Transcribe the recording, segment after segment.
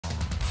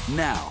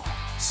Now,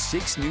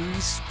 6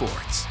 News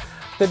Sports.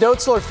 The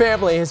Dotzler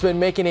family has been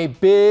making a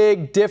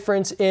big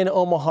difference in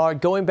Omaha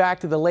going back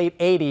to the late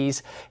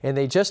 80s, and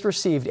they just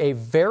received a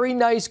very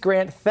nice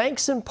grant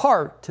thanks in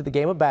part to the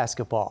game of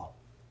basketball.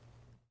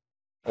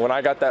 When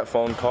I got that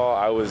phone call,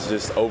 I was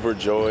just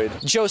overjoyed.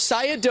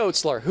 Josiah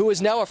Dotzler, who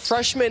is now a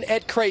freshman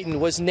at Creighton,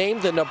 was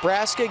named the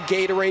Nebraska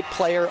Gatorade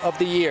Player of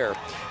the Year.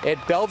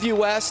 At Bellevue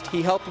West,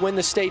 he helped win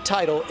the state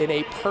title in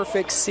a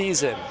perfect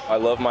season. I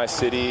love my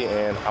city,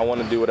 and I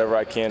want to do whatever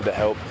I can to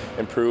help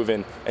improve.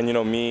 And you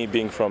know, me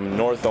being from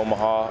North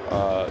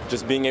Omaha,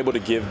 just being able to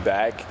give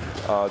back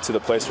to the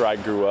place where I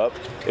grew up,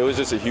 it was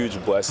just a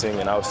huge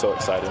blessing, and I was so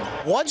excited.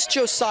 Once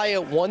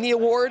Josiah won the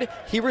award,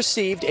 he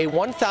received a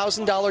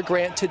 $1,000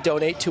 grant to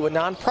donate to a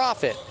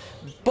nonprofit.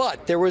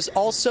 But there was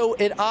also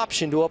an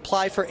option to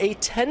apply for a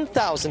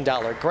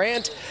 $10,000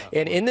 grant,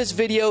 and in this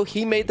video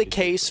he made the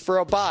case for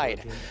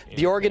Abide.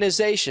 The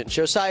organization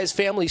Josiah's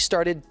family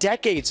started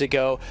decades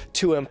ago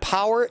to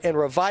empower and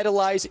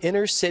revitalize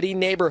inner city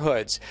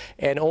neighborhoods,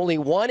 and only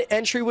one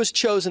entry was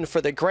chosen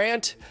for the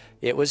grant.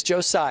 It was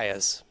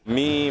Josiah's.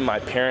 Me, my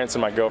parents,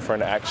 and my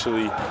girlfriend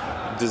actually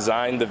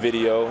designed the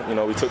video. You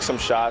know, we took some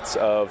shots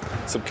of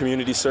some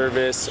community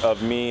service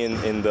of me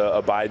in the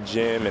Abide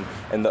gym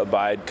and the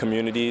Abide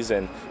communities,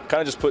 and kind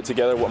of just put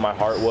together what my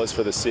heart was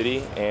for the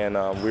city, and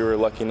we were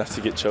lucky enough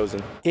to get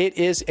chosen. It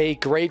is a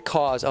great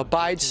cause.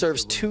 Abide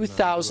serves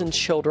 2,000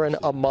 children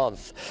a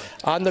month.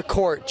 On the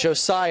court,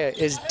 Josiah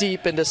is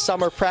deep into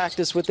summer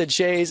practice with the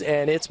Jays,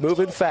 and it's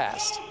moving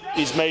fast.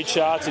 He's made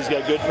shots. He's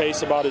got good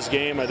pace about his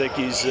game. I think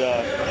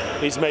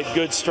he's made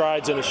good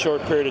strides in a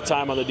short period of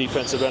time on the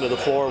defensive end of the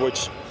floor,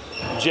 which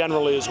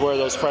generally is where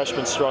those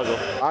freshmen struggle.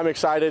 I'm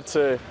excited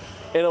to,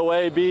 in a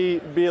way, be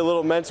a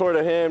little mentor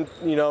to him.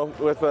 You know,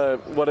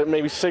 with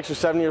maybe 6 or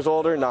 7 years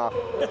older,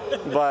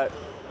 but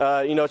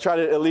you know, try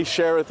to at least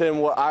share with him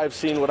what I've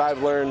seen, what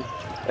I've learned.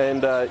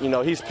 And you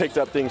know, he's picked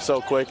up things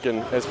so quick and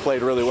has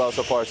played really well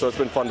so far. So it's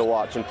been fun to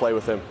watch and play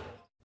with him.